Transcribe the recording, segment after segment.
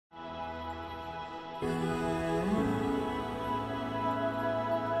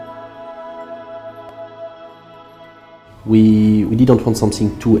We didn't want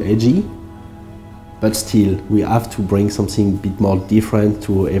something too edgy, but still we have to bring something a bit more different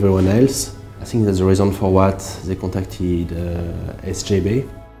to everyone else. I think that's the reason for what they contacted SJB.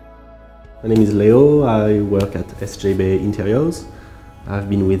 My name is Leo, I work at SJB Interiors. I've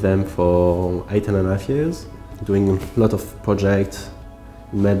been with them for 8.5 years, doing a lot of projects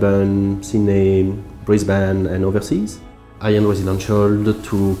in Melbourne, Sydney, Brisbane and overseas. High-end residential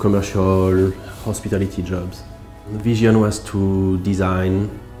to commercial hospitality jobs. The vision was to design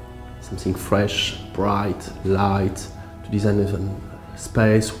something fresh, bright, light, to design a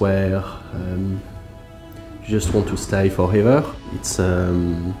space where you just want to stay forever. It's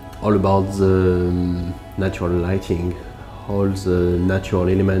all about the natural lighting, all the natural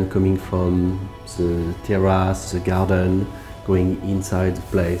elements coming from the terrace, the garden, going inside the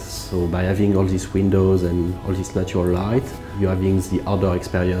place. So by having all these windows and all this natural light, you're having the outdoor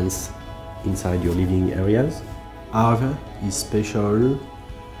experience inside your living areas. ARVE is special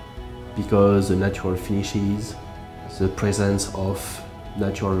because the natural finishes, the presence of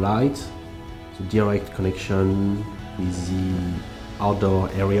natural light, the direct connection with the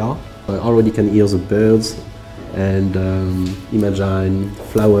outdoor area. I already can hear the birds and imagine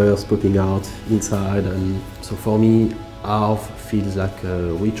flowers popping out inside, and so for me ARVE feels like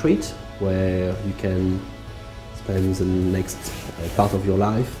a retreat where you can spend the next part of your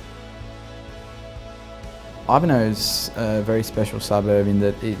life. Ivanhoe is a very special suburb in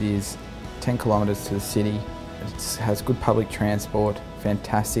that it is 10 kilometres to the city. It has good public transport,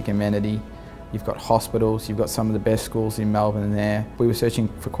 fantastic amenity. You've got hospitals, you've got some of the best schools in Melbourne there. We were searching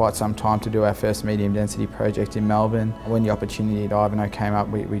for quite some time to do our first medium density project in Melbourne. When the opportunity at Ivanhoe came up,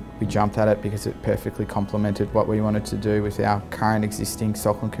 we jumped at it because it perfectly complemented what we wanted to do with our current existing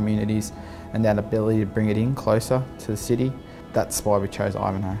Stockland communities and that ability to bring it in closer to the city. That's why we chose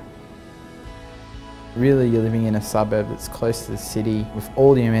Ivanhoe. Really, you're living in a suburb that's close to the city with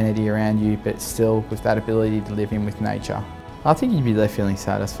all the amenity around you, but still with that ability to live in with nature. I think you'd be left feeling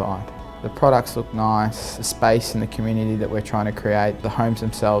satisfied. The products look nice, the space and the community that we're trying to create, the homes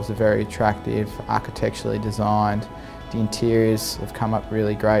themselves are very attractive, architecturally designed. The interiors have come up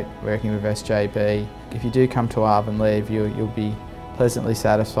really great working with SJB. If you do come to ARVE and leave, you'll be pleasantly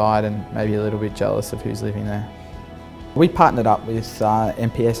satisfied and maybe a little bit jealous of who's living there. We partnered up with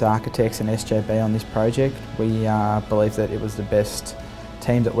MPS Architects and SJB on this project. We believed that it was the best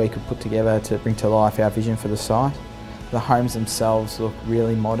team that we could put together to bring to life our vision for the site. The homes themselves look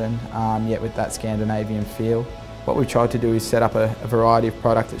really modern, yet with that Scandinavian feel. What we tried to do is set up a variety of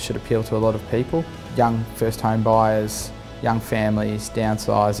product that should appeal to a lot of people. Young first home buyers, young families,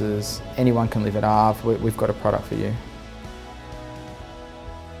 downsizers, anyone can live at ARVE. We've got a product for you.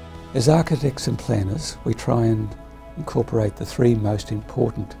 As architects and planners, we try and incorporate the three most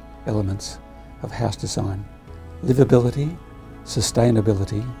important elements of house design: livability,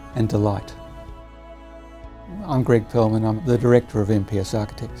 sustainability and delight. I'm Greg Perlman, I'm the Director of MPS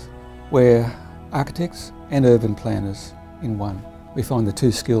Architects. We're architects and urban planners in one. We find the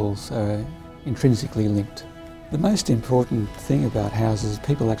two skills are intrinsically linked. The most important thing about houses is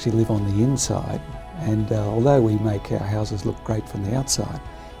people actually live on the inside, and although we make our houses look great from the outside,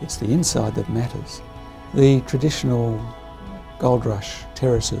 it's the inside that matters. The traditional Gold Rush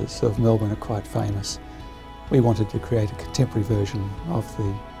terraces of Melbourne are quite famous. We wanted to create a contemporary version of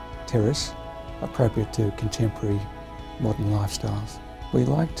the terrace, appropriate to contemporary modern lifestyles. We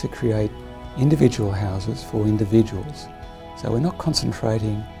like to create individual houses for individuals, so we're not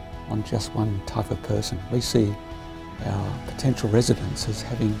concentrating on just one type of person. We see our potential residents as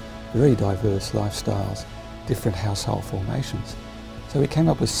having very diverse lifestyles, different household formations. So we came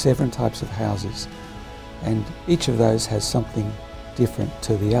up with 7 types of houses, and each of those has something different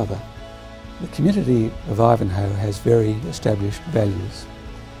to the other. The community of Ivanhoe has very established values.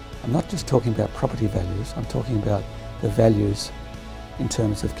 I'm not just talking about property values, I'm talking about the values in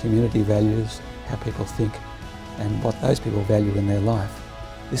terms of community values, how people think and what those people value in their life.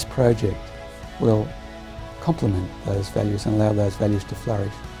 This project will complement those values and allow those values to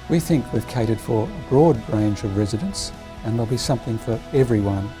flourish. We think we've catered for a broad range of residents, and there'll be something for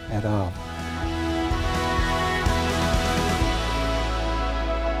everyone at ARVE.